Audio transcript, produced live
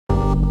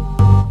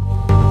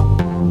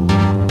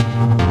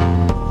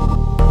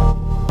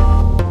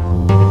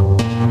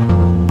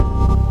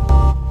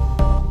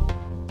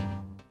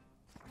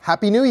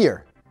Happy New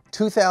Year!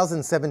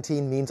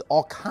 2017 means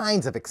all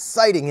kinds of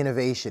exciting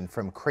innovation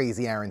from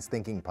Crazy Aaron's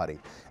Thinking Putty.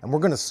 And we're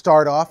going to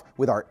start off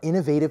with our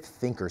Innovative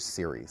Thinkers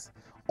series.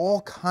 All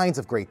kinds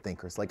of great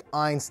thinkers like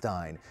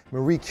Einstein,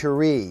 Marie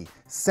Curie,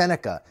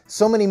 Seneca,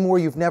 so many more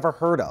you've never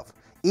heard of.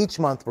 Each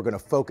month we're going to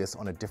focus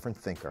on a different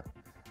thinker.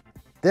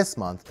 This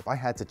month, if I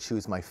had to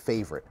choose my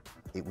favorite,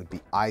 it would be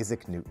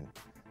Isaac Newton.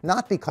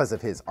 Not because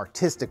of his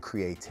artistic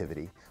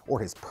creativity or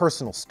his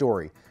personal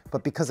story,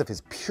 but because of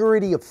his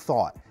purity of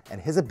thought and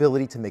his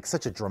ability to make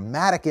such a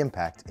dramatic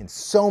impact in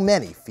so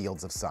many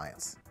fields of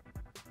science.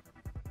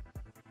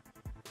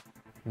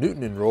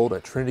 Newton enrolled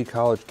at Trinity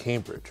College,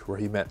 Cambridge, where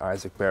he met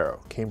Isaac Barrow,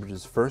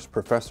 Cambridge's first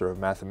professor of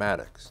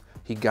mathematics.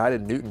 He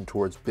guided Newton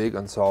towards big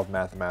unsolved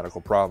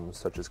mathematical problems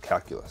such as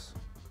calculus.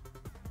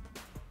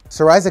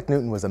 Sir Isaac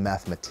Newton was a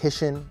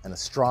mathematician, an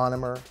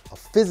astronomer, a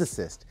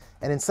physicist,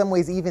 and in some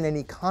ways even an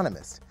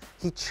economist.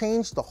 He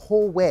changed the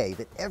whole way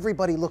that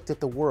everybody looked at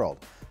the world,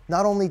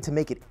 not only to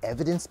make it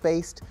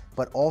evidence-based,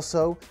 but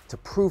also to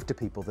prove to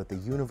people that the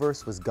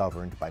universe was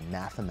governed by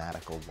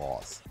mathematical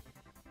laws.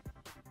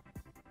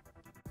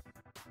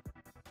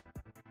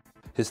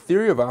 His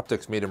theory of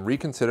optics made him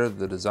reconsider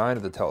the design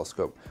of the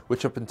telescope,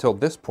 which up until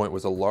this point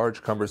was a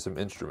large, cumbersome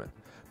instrument.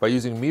 By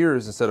using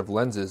mirrors instead of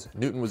lenses,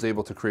 Newton was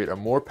able to create a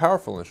more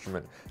powerful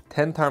instrument,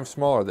 10 times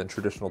smaller than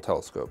traditional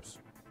telescopes.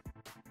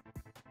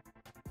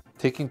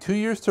 Taking 2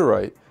 years to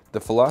write, the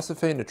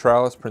Philosophiae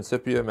Naturalis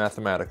Principia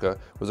Mathematica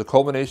was a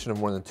culmination of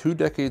more than 2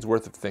 decades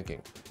worth of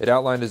thinking. It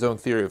outlined his own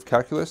theory of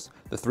calculus,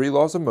 the 3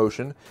 laws of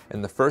motion,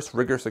 and the first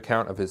rigorous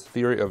account of his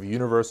theory of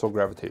universal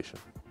gravitation.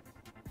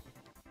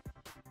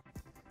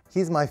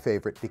 He's my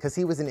favorite because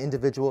he was an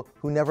individual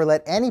who never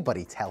let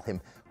anybody tell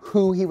him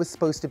who he was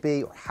supposed to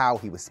be or how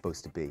he was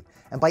supposed to be.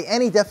 And by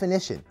any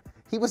definition,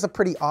 he was a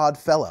pretty odd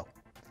fellow.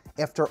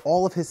 After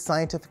all of his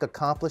scientific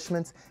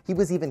accomplishments, he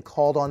was even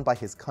called on by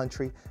his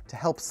country to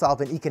help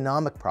solve an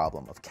economic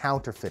problem of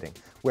counterfeiting,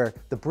 where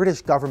the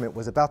British government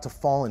was about to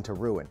fall into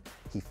ruin.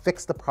 He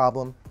fixed the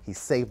problem, he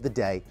saved the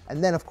day,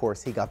 and then of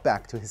course he got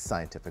back to his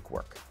scientific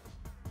work.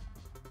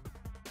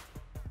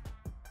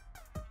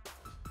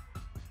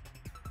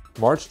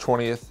 March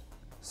 20th,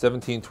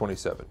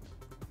 1727.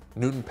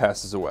 Newton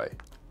passes away.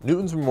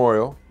 Newton's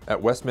memorial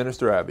at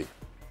Westminster Abbey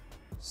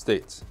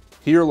states,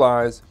 "Here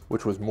lies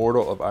which was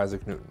mortal of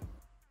Isaac Newton."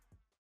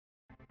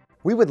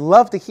 We would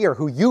love to hear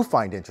who you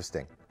find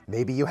interesting.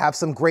 Maybe you have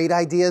some great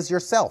ideas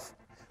yourself.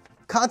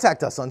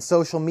 Contact us on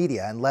social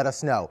media and let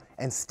us know.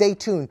 And stay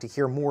tuned to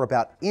hear more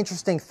about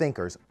interesting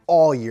thinkers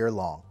all year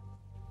long.